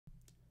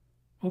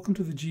Welcome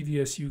to the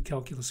GVSU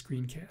Calculus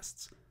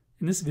Screencasts.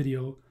 In this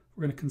video,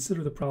 we're going to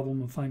consider the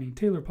problem of finding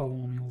Taylor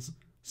polynomials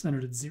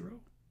centered at 0.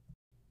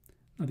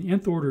 Now, the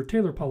nth order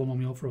Taylor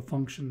polynomial for a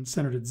function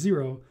centered at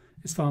 0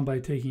 is found by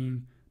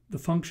taking the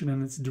function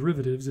and its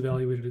derivatives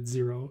evaluated at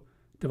 0,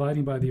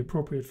 dividing by the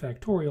appropriate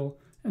factorial,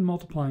 and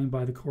multiplying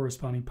by the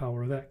corresponding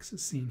power of x,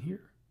 as seen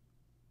here.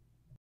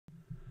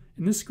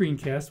 In this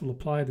screencast, we'll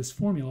apply this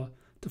formula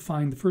to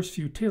find the first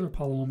few Taylor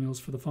polynomials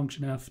for the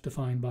function f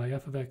defined by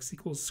f of x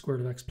equals square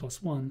root of x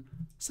plus 1,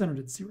 centered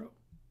at 0.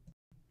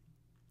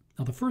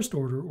 Now, the first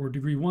order, or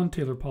degree 1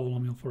 Taylor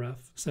polynomial for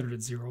f, centered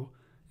at 0,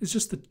 is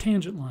just the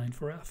tangent line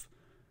for f,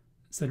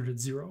 centered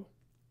at 0.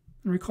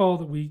 And recall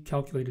that we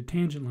calculated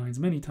tangent lines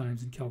many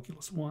times in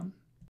Calculus 1.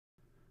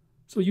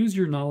 So use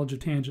your knowledge of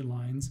tangent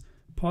lines,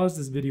 pause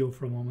this video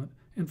for a moment,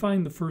 and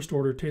find the first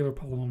order Taylor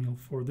polynomial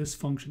for this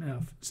function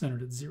f,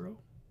 centered at 0.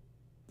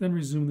 Then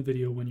resume the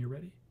video when you're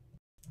ready.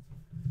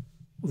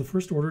 Well, the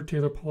first order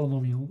Taylor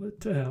polynomial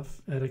to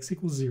f at x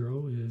equals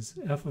 0 is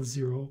f of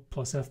 0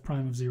 plus f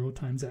prime of 0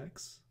 times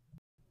x.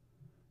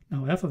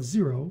 Now, f of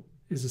 0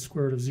 is the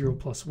square root of 0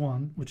 plus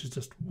 1, which is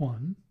just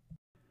 1.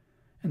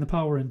 And the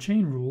power and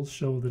chain rules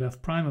show that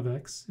f prime of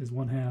x is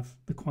 1/2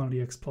 the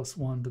quantity x plus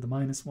 1 to the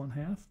minus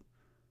 1/2.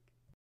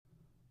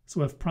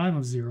 So f prime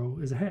of 0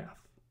 is 1/2.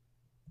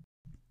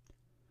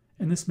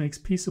 And this makes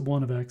p sub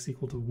 1 of x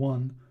equal to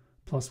 1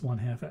 plus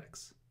 1/2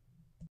 x.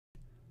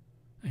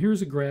 Now,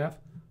 here's a graph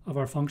of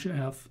our function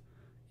f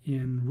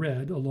in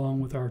red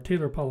along with our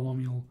Taylor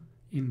polynomial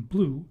in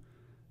blue.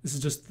 This is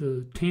just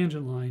the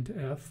tangent line to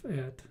f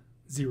at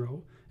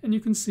 0. And you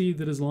can see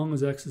that as long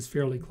as x is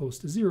fairly close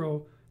to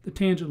 0, the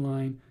tangent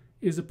line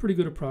is a pretty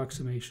good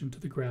approximation to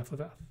the graph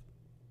of f.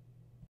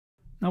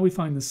 Now we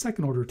find the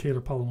second order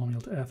Taylor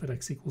polynomial to f at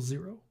x equals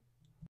 0.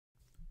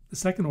 The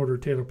second order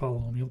Taylor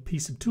polynomial, p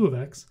sub 2 of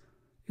x,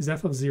 is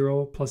f of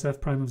 0 plus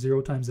f prime of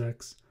 0 times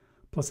x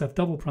plus f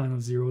double prime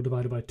of 0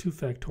 divided by 2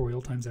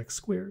 factorial times x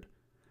squared.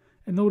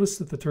 And notice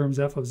that the terms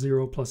f of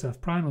 0 plus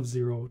f prime of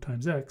 0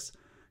 times x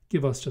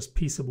give us just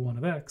p sub 1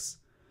 of x.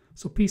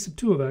 So p sub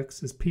 2 of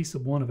x is p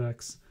sub 1 of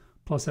x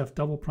plus f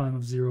double prime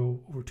of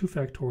 0 over 2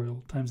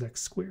 factorial times x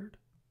squared.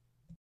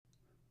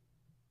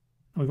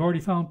 Now, we've already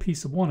found p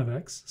sub 1 of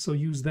x, so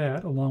use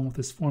that along with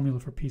this formula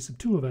for p sub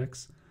 2 of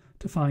x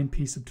to find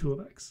p sub 2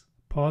 of x.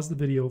 Pause the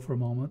video for a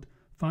moment,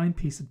 find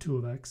p sub 2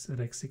 of x at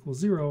x equals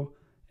 0,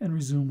 and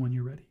resume when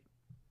you're ready.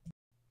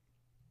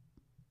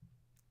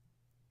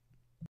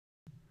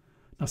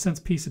 Now,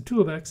 since p sub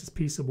 2 of x is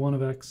p sub 1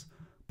 of x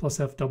plus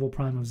f double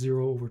prime of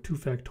 0 over 2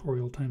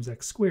 factorial times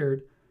x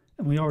squared,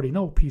 and we already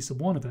know p sub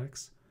 1 of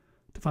x,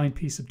 to find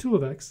p sub 2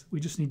 of x, we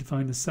just need to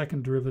find the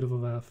second derivative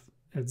of f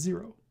at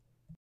 0.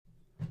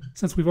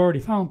 Since we've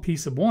already found p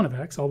sub 1 of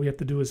x, all we have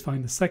to do is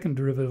find the second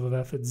derivative of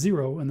f at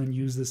 0 and then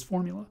use this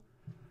formula.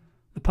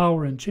 The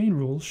power and chain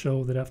rules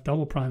show that f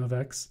double prime of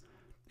x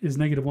is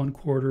negative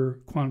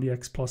 1/4 quantity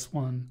x plus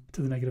 1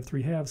 to the negative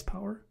 3/2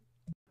 power.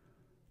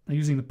 Now,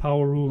 using the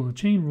power rule and the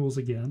chain rules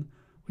again,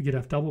 we get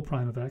f double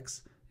prime of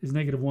x is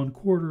negative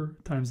 1/4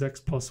 times x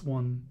plus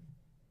 1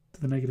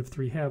 to the negative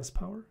 3/2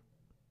 power.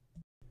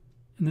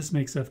 And this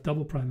makes f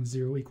double prime of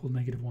 0 equal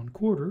negative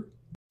 1/4,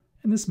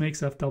 and this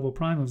makes f double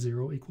prime of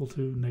 0 equal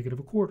to negative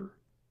 1/4.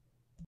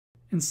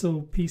 And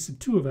so p sub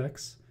 2 of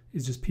x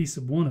is just p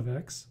sub 1 of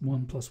x,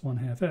 1 plus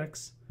 1/2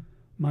 x,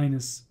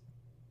 minus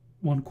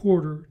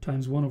 1/4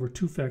 times 1 over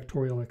 2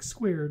 factorial x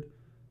squared.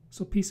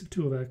 So p sub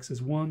 2 of x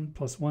is 1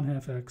 plus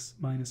 1/2 x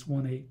minus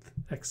 1/8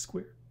 x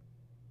squared.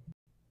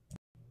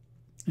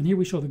 And here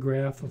we show the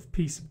graph of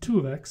p sub 2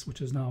 of x,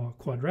 which is now a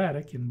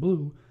quadratic in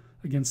blue,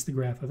 against the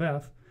graph of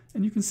f.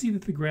 And you can see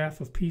that the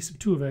graph of p sub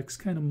 2 of x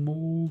kind of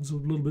molds a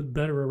little bit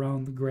better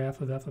around the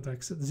graph of f of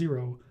x at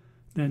 0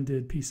 than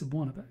did p sub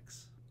 1 of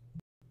x.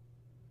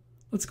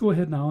 Let's go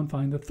ahead now and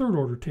find the third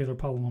order Taylor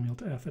polynomial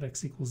to f at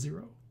x equals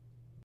 0.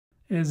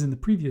 As in the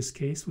previous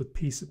case with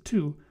p sub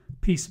 2,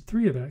 p sub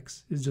 3 of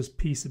x is just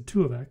p sub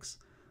 2 of x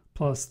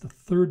plus the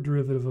third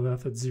derivative of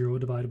f at 0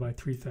 divided by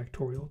 3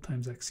 factorial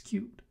times x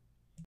cubed.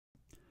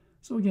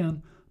 So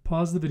again,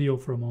 pause the video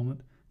for a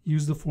moment,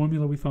 use the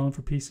formula we found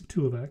for p sub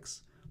 2 of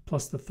x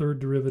plus the third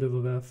derivative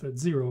of f at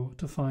 0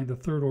 to find the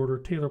third order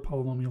Taylor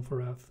polynomial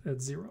for f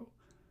at 0,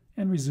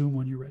 and resume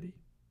when you're ready.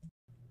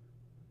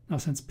 Now,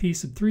 since p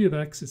sub 3 of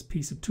x is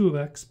p sub 2 of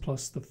x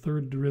plus the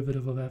third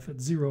derivative of f at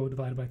 0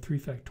 divided by 3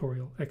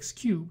 factorial x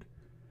cubed,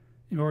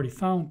 you've already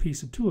found p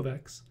sub 2 of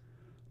x.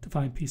 To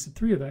find p sub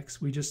 3 of x,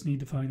 we just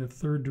need to find the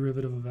third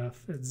derivative of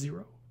f at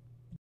 0.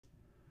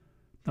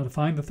 Now, to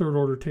find the third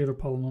order Taylor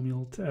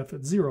polynomial to f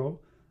at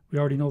 0, we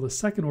already know the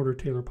second order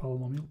Taylor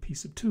polynomial, p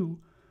sub 2,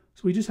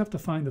 so we just have to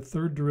find the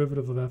third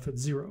derivative of f at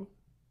 0.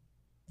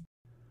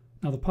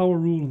 Now, the power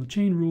rule and the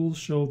chain rules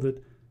show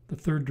that the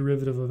third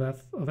derivative of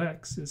f of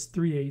x is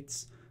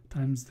 3/8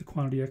 times the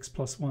quantity x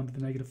plus 1 to the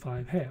negative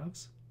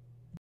 5/2.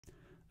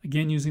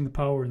 Again, using the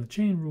power and the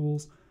chain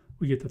rules,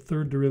 we get the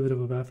third derivative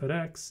of f at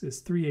x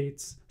is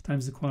 3/8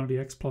 times the quantity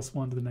x plus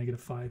 1 to the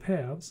negative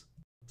 5/2.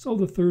 So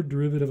the third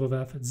derivative of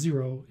f at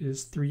 0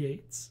 is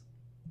 3/8.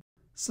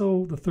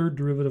 So the third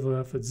derivative of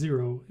f at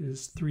 0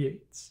 is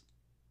 3/8.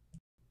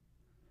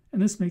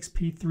 And this makes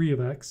p3 of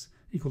x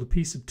equal to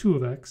p sub 2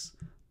 of x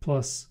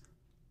plus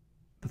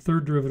the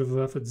third derivative of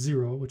f at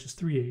 0, which is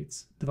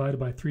 3/8,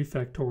 divided by 3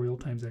 factorial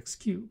times x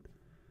cubed.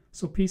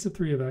 So p sub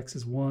 3 of x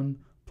is 1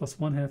 plus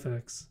 1/2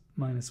 x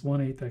minus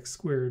 1/8 x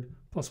squared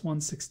plus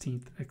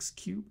 1/16 x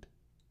cubed.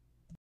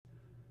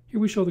 Here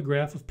we show the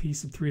graph of p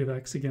sub 3 of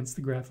x against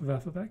the graph of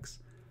f of x.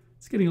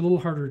 It's getting a little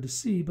harder to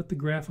see, but the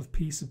graph of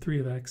p sub 3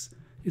 of x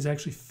is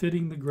actually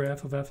fitting the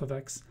graph of f of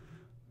x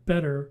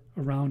better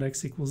around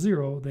x equals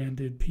 0 than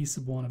did p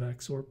sub 1 of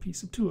x or p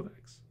sub 2 of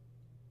x.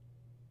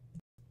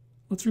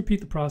 Let's repeat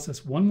the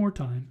process one more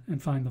time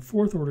and find the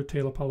fourth order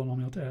Taylor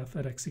polynomial to f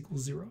at x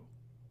equals 0.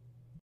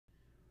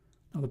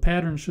 Now the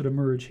pattern should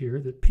emerge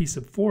here that p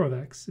sub 4 of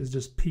x is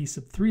just p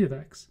sub 3 of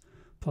x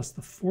plus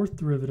the fourth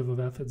derivative of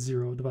f at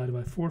 0 divided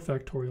by 4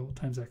 factorial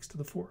times x to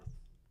the fourth.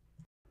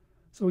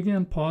 So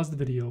again, pause the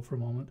video for a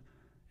moment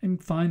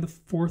and find the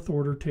fourth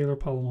order Taylor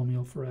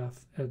polynomial for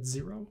f at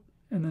 0,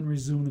 and then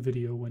resume the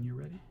video when you're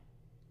ready.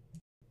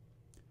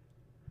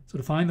 So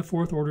to find the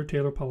fourth order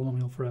Taylor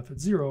polynomial for f at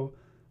 0,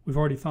 we've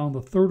already found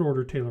the third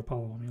order Taylor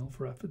polynomial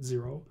for f at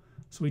 0,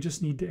 so we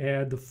just need to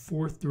add the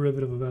fourth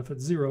derivative of f at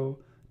 0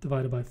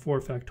 divided by 4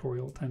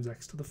 factorial times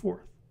x to the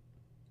fourth.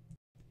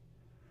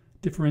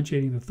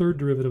 Differentiating the third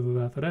derivative of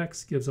f at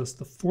x gives us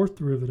the fourth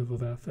derivative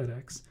of f at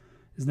x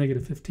is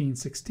negative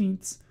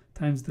 15/16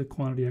 times the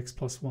quantity x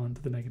plus 1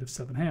 to the negative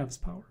 7/2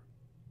 power.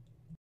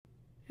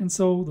 And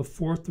so the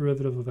fourth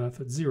derivative of f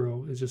at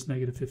 0 is just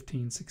negative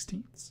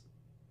 15/16.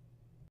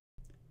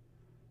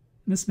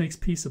 And this makes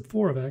p sub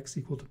 4 of x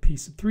equal to p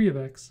sub 3 of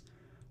x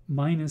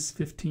minus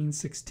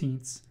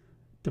 15/16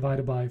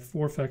 divided by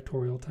 4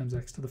 factorial times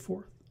x to the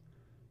fourth.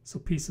 So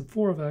p sub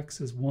 4 of x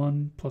is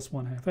 1 plus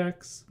 1/2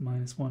 x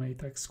minus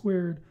 1/8 x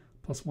squared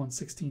plus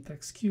 1/16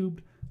 x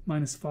cubed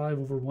minus 5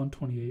 over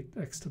 128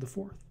 x to the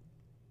fourth.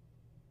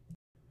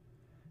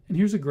 And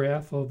here's a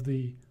graph of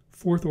the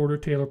fourth order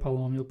Taylor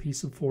polynomial p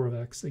sub 4 of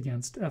x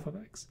against f of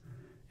x.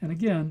 And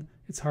again,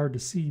 it's hard to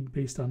see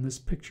based on this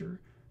picture,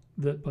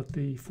 but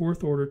the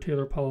fourth order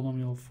Taylor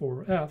polynomial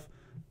for f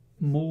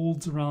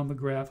molds around the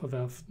graph of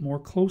f more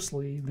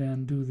closely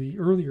than do the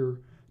earlier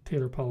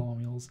Taylor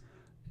polynomials,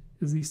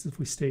 at least if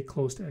we stay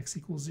close to x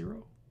equals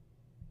 0.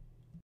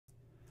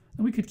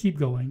 And we could keep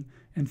going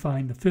and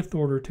find the fifth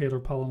order Taylor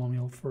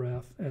polynomial for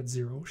f at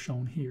 0,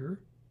 shown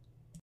here,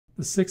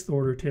 the sixth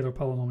order Taylor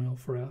polynomial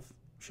for f,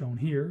 shown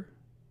here,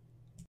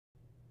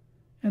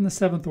 and the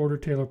seventh order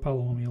Taylor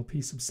polynomial p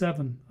sub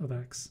 7 of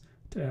x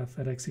to f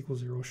at x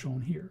equals 0,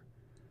 shown here.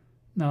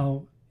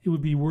 Now, it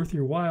would be worth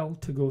your while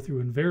to go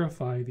through and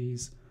verify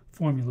these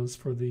formulas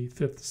for the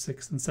fifth,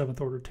 sixth, and seventh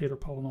order Taylor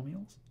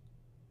polynomials.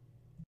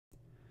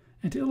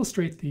 And to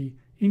illustrate the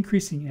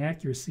increasing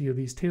accuracy of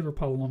these Taylor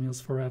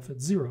polynomials for f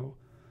at 0,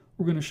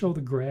 we're going to show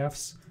the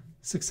graphs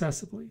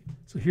successively.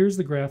 So here's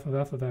the graph of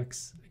f of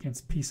x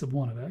against p sub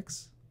 1 of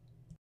x.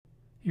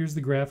 Here's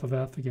the graph of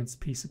f against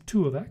p sub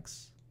 2 of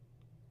x.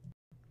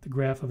 The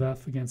graph of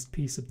f against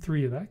p sub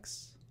 3 of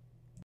x.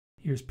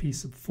 Here's p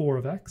sub 4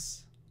 of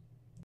x.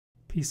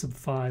 P sub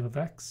 5 of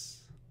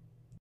x.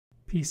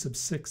 P sub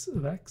 6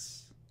 of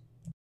x.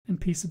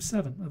 And p sub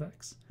 7 of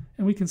x.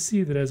 And we can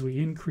see that as we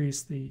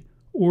increase the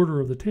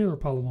order of the Taylor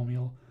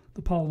polynomial,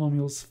 the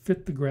polynomials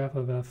fit the graph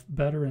of f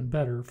better and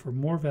better for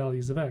more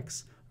values of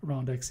x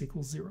around x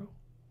equals 0.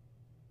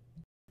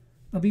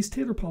 Now these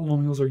Taylor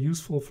polynomials are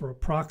useful for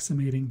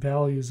approximating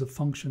values of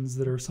functions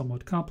that are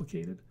somewhat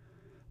complicated.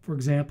 For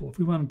example, if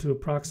we wanted to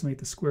approximate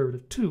the square root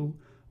of 2,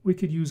 we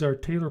could use our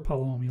Taylor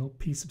polynomial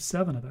p sub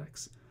 7 of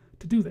x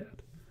to do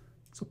that.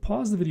 So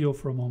pause the video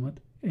for a moment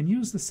and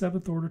use the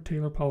seventh order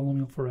Taylor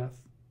polynomial for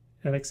f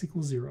at x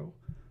equals 0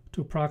 to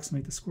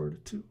approximate the square root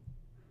of 2.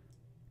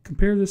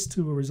 Compare this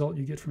to a result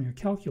you get from your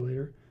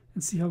calculator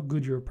and see how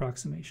good your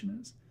approximation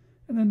is,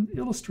 and then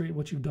illustrate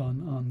what you've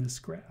done on this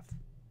graph.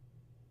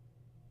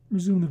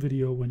 Resume the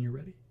video when you're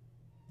ready.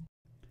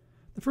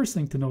 The first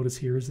thing to notice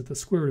here is that the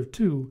square root of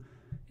 2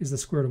 is the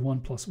square root of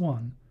 1 plus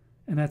 1,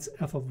 and that's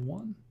f of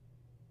 1.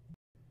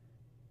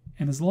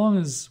 And as long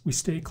as we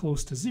stay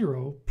close to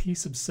 0, p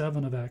sub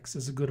 7 of x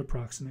is a good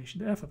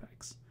approximation to f of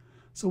x.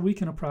 So we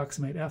can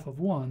approximate f of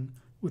 1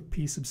 with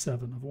p sub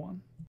 7 of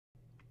 1.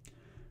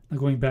 Now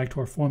going back to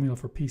our formula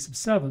for p sub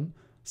 7,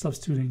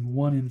 substituting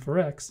 1 in for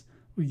x,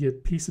 we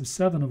get p sub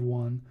 7 of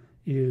 1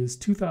 is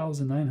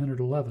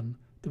 2,911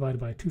 divided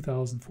by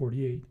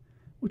 2,048,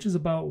 which is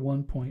about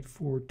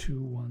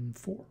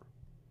 1.4214.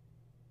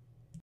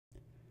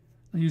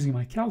 Now using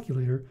my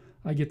calculator,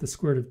 I get the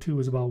square root of 2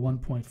 is about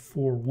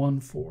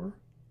 1.414.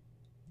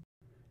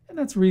 And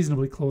that's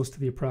reasonably close to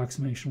the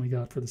approximation we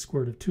got for the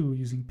square root of 2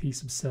 using p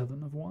sub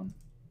 7 of 1.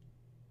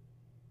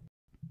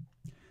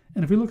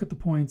 And if we look at the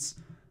points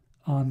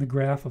on the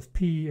graph of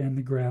p and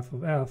the graph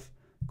of f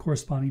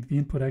corresponding to the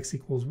input x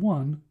equals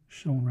 1,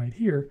 shown right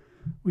here,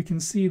 we can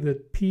see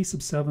that p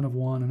sub 7 of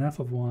 1 and f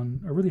of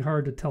 1 are really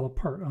hard to tell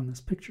apart on this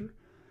picture,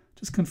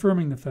 just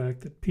confirming the fact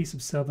that p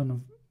sub 7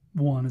 of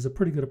 1 is a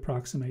pretty good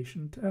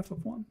approximation to f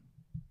of 1.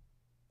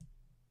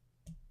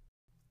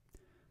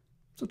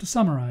 So to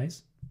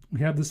summarize, we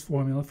have this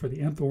formula for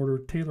the nth order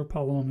Taylor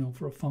polynomial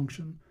for a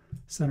function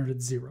centered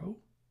at 0.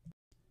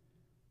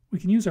 We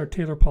can use our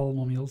Taylor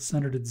polynomial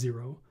centered at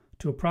 0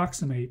 to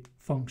approximate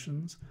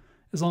functions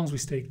as long as we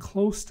stay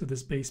close to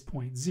this base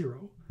point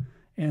 0,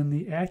 and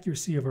the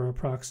accuracy of our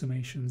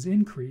approximations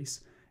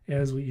increase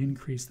as we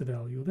increase the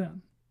value of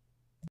n.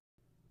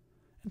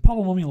 And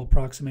polynomial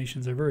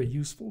approximations are very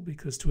useful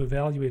because to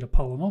evaluate a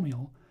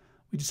polynomial,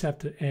 we just have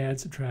to add,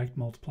 subtract,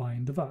 multiply,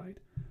 and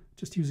divide,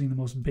 just using the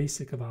most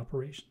basic of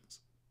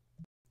operations.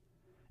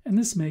 And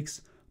this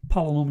makes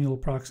polynomial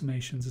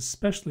approximations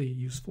especially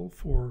useful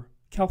for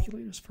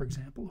calculators, for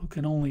example, who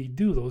can only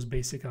do those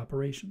basic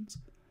operations.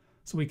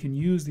 So we can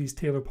use these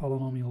Taylor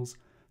polynomials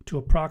to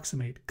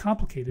approximate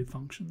complicated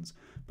functions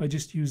by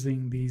just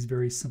using these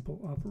very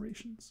simple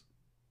operations.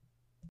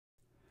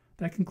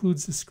 That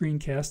concludes the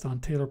screencast on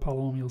Taylor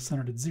polynomials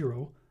centered at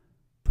 0.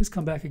 Please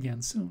come back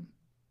again soon.